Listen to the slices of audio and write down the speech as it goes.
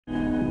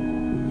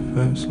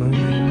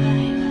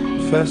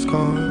Fastline, fast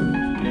car,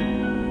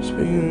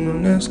 speeding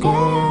on that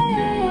car,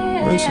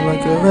 racing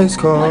like a race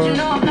car. But you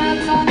know I'm not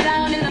top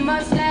down in the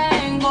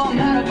Mustang, going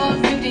about above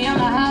 50 on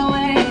the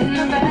highway, in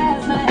the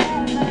fast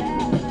lane,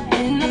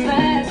 in the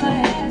fast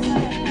lane.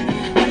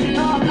 But you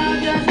know I'm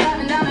not just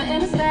driving down the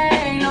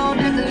interstate, no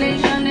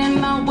destination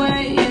in my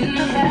way, in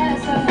the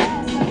fast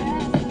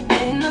lane,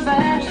 in the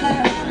fast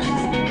lane.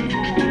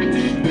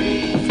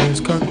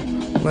 Fast car,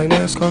 like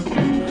NASCAR,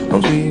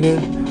 I'm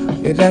speeding.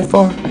 It's that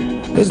far,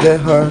 is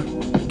that her?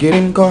 Get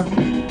in the car,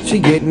 she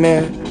get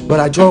mad, but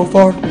I drove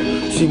far.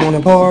 She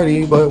wanna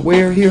party, but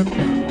we're here.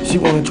 She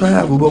wanna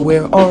travel, but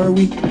where are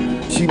we?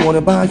 She wanna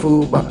buy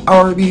food, but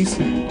Arby's.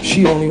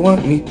 She only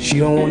want me, she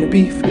don't want the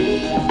beef.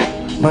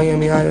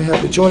 Miami, I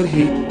have enjoyed the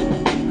heat.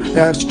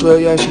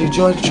 Australia, she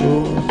enjoyed the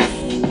chills.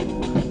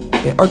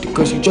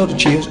 Antarctica, she enjoyed the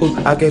chills. Ooh,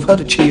 I gave her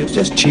the chills,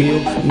 just chill.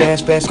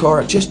 Nice fast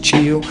car, just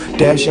chill.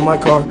 Dash in my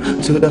car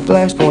to the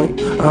flashpoint.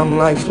 I'm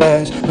like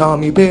Flash, call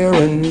me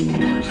Baron.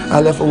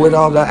 I left her with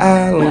all the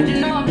island.